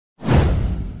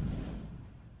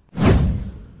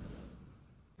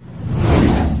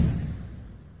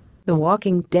The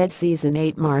Walking Dead Season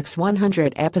 8 marks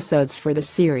 100 episodes for the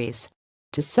series.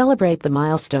 To celebrate the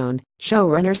milestone,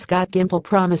 showrunner Scott Gimple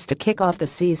promised to kick off the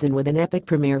season with an epic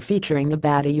premiere featuring the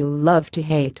baddie you love to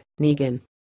hate, Negan.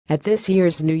 At this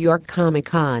year's New York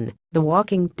Comic-Con, The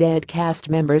Walking Dead cast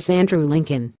members Andrew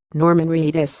Lincoln, Norman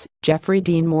Reedus, Jeffrey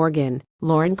Dean Morgan,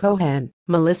 Lauren Cohan,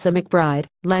 Melissa McBride,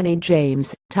 Lenny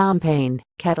James, Tom Payne,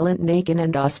 Catalin Nakin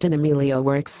and Austin Emilio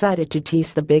were excited to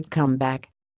tease the big comeback.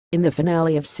 In the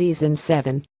finale of Season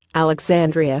 7,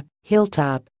 Alexandria,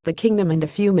 Hilltop, the Kingdom and a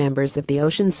few members of the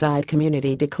Oceanside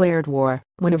community declared war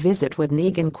when a visit with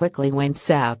Negan quickly went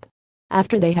south.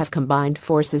 After they have combined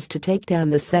forces to take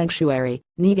down the sanctuary,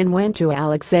 Negan went to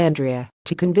Alexandria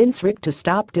to convince Rick to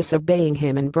stop disobeying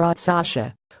him and brought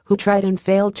Sasha, who tried and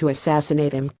failed to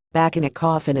assassinate him, back in a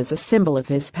coffin as a symbol of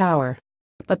his power.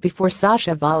 But before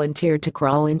Sasha volunteered to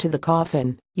crawl into the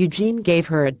coffin, Eugene gave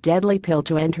her a deadly pill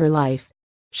to end her life.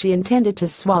 She intended to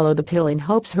swallow the pill in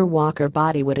hopes her walker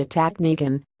body would attack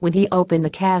Negan when he opened the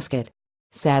casket.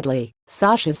 Sadly,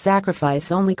 Sasha's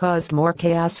sacrifice only caused more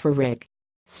chaos for Rick.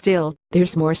 Still,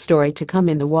 there's more story to come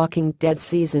in The Walking Dead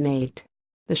Season 8.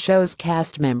 The show's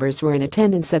cast members were in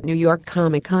attendance at New York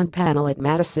Comic-Con panel at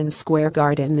Madison Square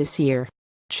Garden this year.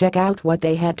 Check out what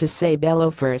they had to say below.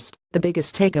 First, the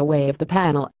biggest takeaway of the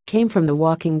panel came from The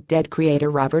Walking Dead creator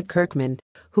Robert Kirkman,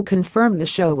 who confirmed the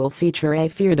show will feature a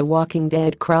Fear the Walking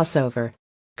Dead crossover.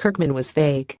 Kirkman was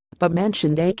vague, but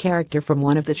mentioned a character from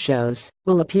one of the shows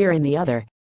will appear in the other.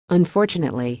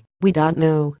 Unfortunately, we don't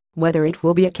know whether it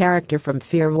will be a character from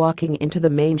Fear walking into the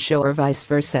main show or vice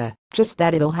versa, just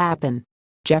that it'll happen.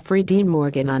 Jeffrey Dean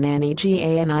Morgan on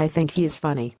NEGA and I think he's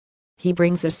funny. He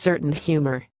brings a certain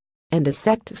humor. And a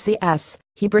CS,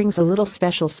 he brings a little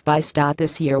special spice.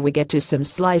 This year we get to some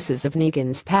slices of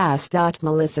Negan's past.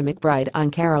 Melissa McBride on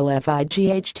Carol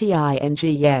FIGHTINGS.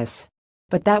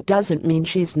 But that doesn't mean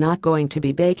she's not going to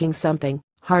be baking something.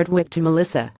 Hardwick to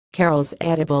Melissa, Carol's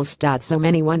edibles. So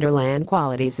many Wonderland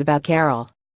qualities about Carol.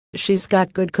 She's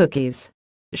got good cookies.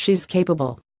 She's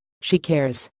capable. She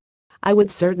cares. I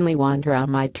would certainly want her on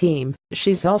my team.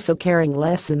 She's also caring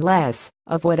less and less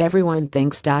of what everyone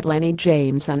thinks. Lenny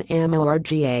James on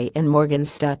MORGA and Morgan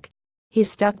stuck. He's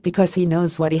stuck because he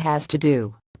knows what he has to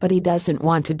do, but he doesn't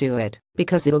want to do it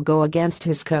because it'll go against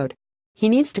his code. He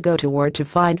needs to go to war to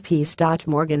find peace.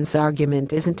 Morgan's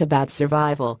argument isn't about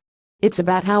survival. It's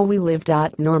about how we live.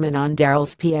 Norman on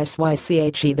Daryl's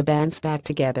PSYCHE. The band's back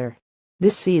together.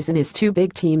 This season is two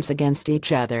big teams against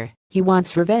each other. He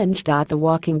wants revenge. The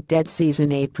Walking Dead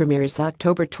Season 8 premieres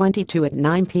October 22 at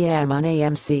 9 p.m. on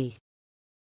AMC.